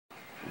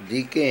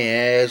De quem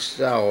é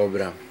essa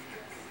obra?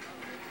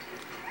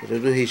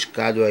 Tudo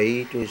riscado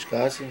aí, tu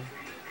riscasse?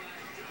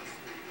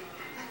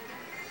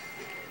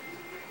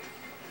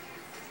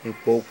 Um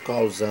pouco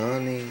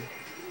causando.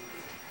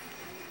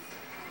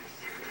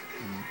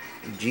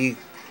 De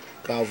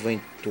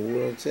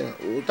Calventura, sei lá.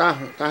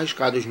 Tá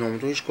arriscado os nomes,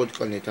 tu riscou de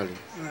caneta ali.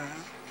 Não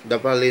dá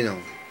pra ler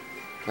não.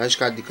 Tá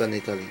arriscado de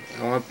caneta ali.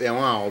 É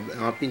uma obra, é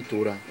uma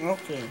pintura.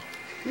 Ok.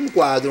 Um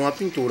quadro, uma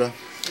pintura.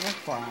 É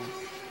qual?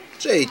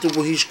 Sei,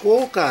 tu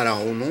riscou, cara,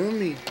 o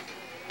nome?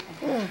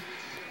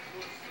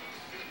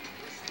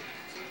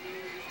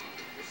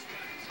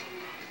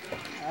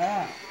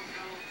 Ah,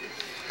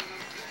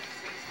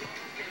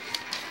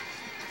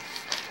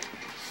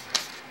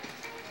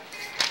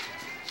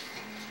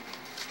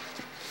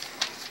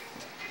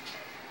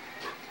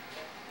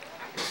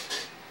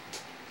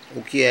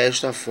 O que é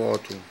esta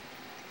foto?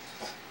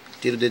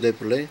 Tira o dedo aí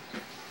pro ler.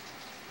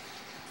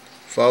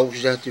 Fogos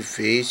de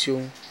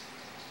artifício.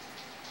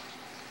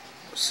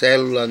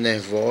 Células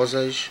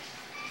nervosas.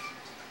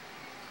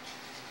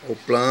 Ou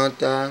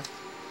planta.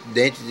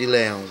 Dente de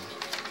leão.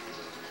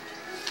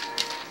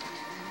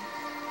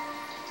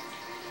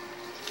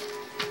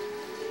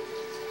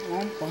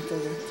 uma ponta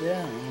de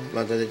leão.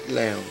 Planta dente de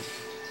leão.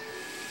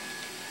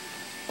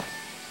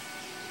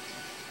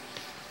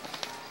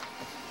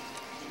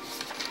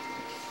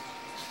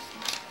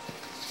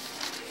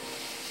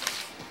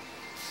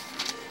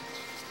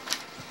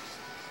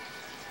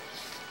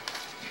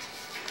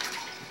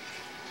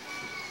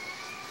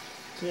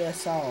 Que é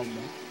essa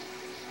obra?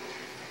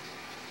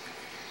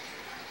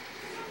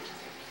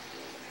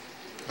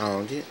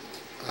 Aonde?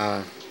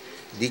 Ah,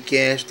 de quem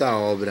é esta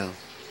obra?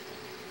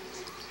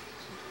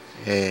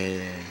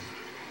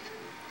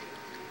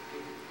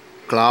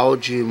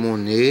 Claude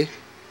Monet,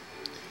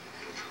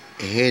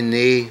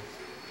 René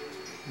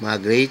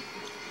Magritte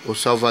ou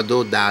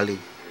Salvador Dali?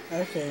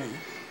 Ok.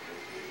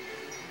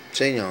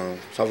 Sei não,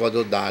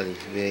 Salvador Dali,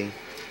 vem.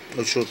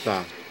 Vou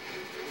chutar.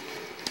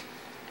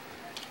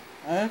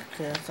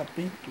 Ok, essa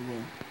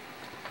pintura.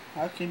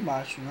 Aqui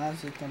embaixo, na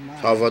azeta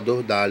amarela.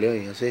 Salvador Dali,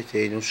 aí,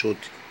 acertei no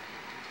chute.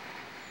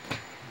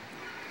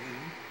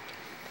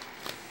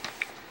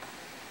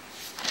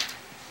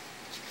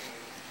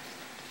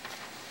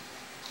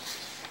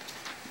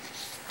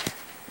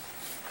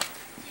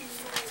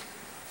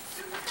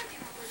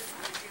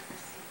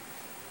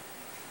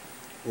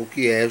 O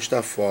que é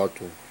esta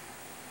foto?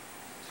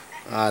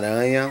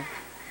 Aranha,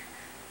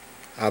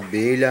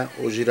 abelha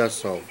ou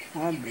girassol?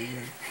 Uma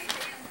abelha.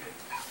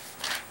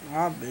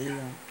 Uma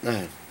abelha.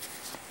 É.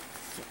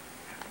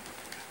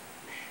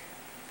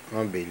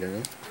 Uma abelha,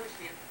 né?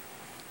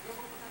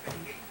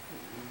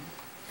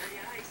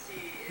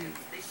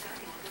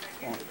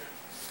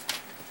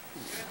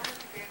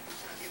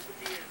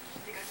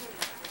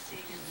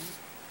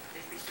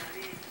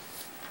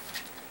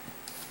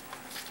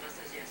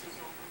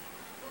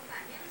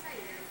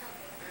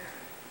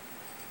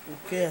 O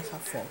que é essa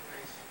foto?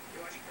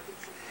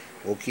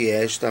 O que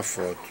é esta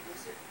foto?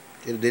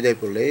 Tira o dedo aí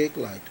pro ler,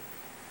 Clayton.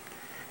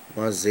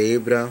 Uma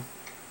zebra,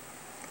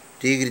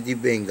 tigre de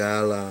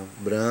bengala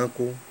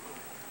branco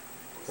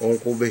ou um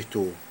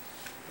cobertor?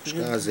 Acho que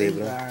é uma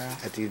zebra.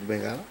 É tigre de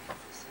bengala?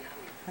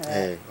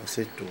 É,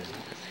 acertou.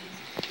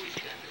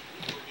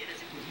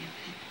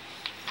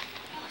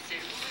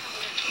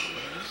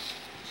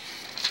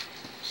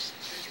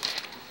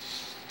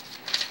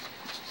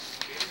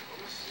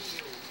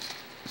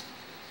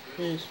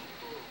 Isso.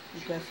 O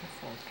que é essa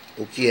foto?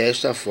 O que é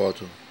esta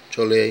foto?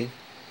 Deixa eu ler aí.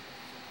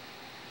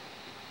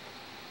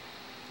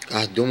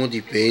 Cardume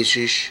de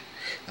peixes,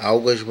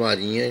 algas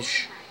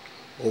marinhas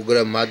ou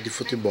gramado de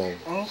futebol?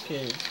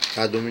 Ok.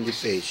 Cardume de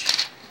peixe.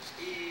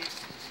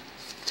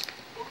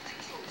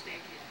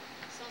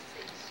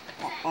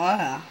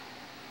 Olha.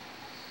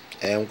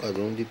 É um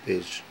cardume de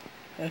peixe.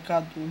 É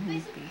cardume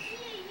de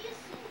peixe.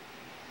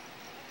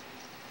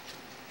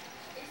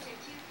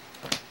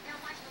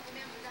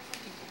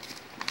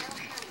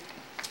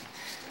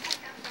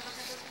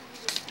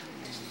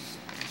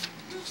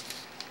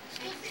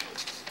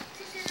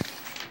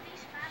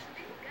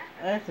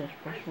 Essas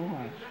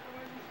personagens.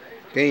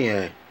 Quem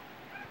é?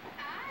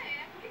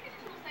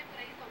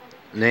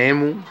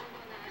 Nemo,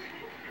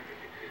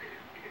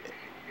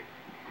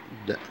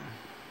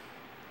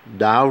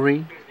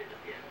 Darwin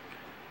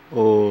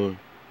ou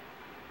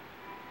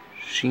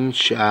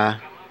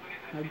Chinchá?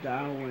 É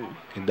Darwin.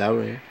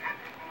 Darwin,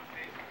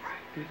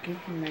 O que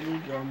primeiro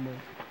gamba?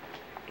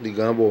 de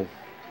Gumball.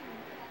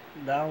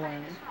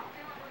 Darwin.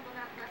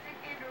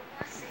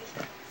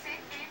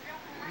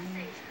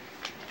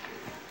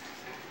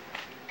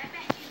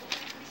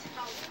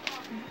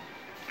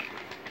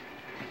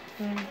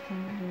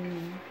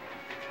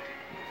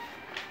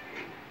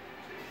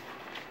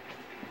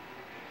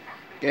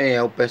 Quem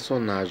é o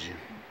personagem?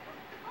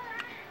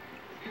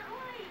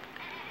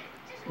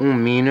 Um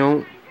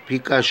Minion,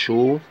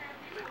 Pikachu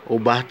ou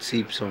Bart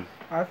Simpson?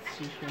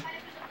 Assista.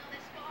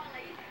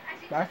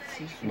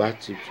 Assista.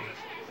 Bart Simpson.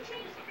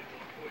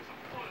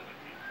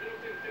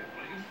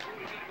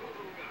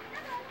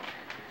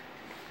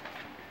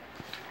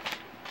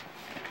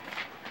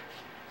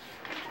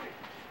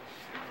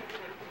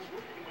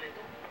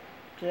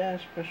 Quem é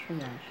esse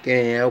personagem?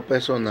 Quem é o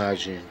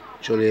personagem?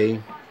 Deixa eu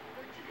ler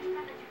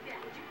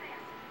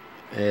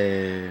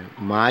aí.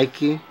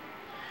 Mike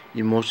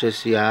de Monstro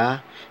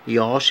S.A.,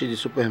 Yoshi de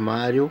Super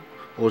Mario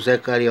ou Zé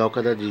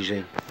Carioca da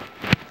Disney?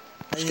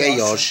 Acho que é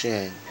Yoshi,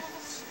 é.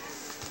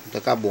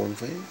 Acabou, não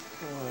foi?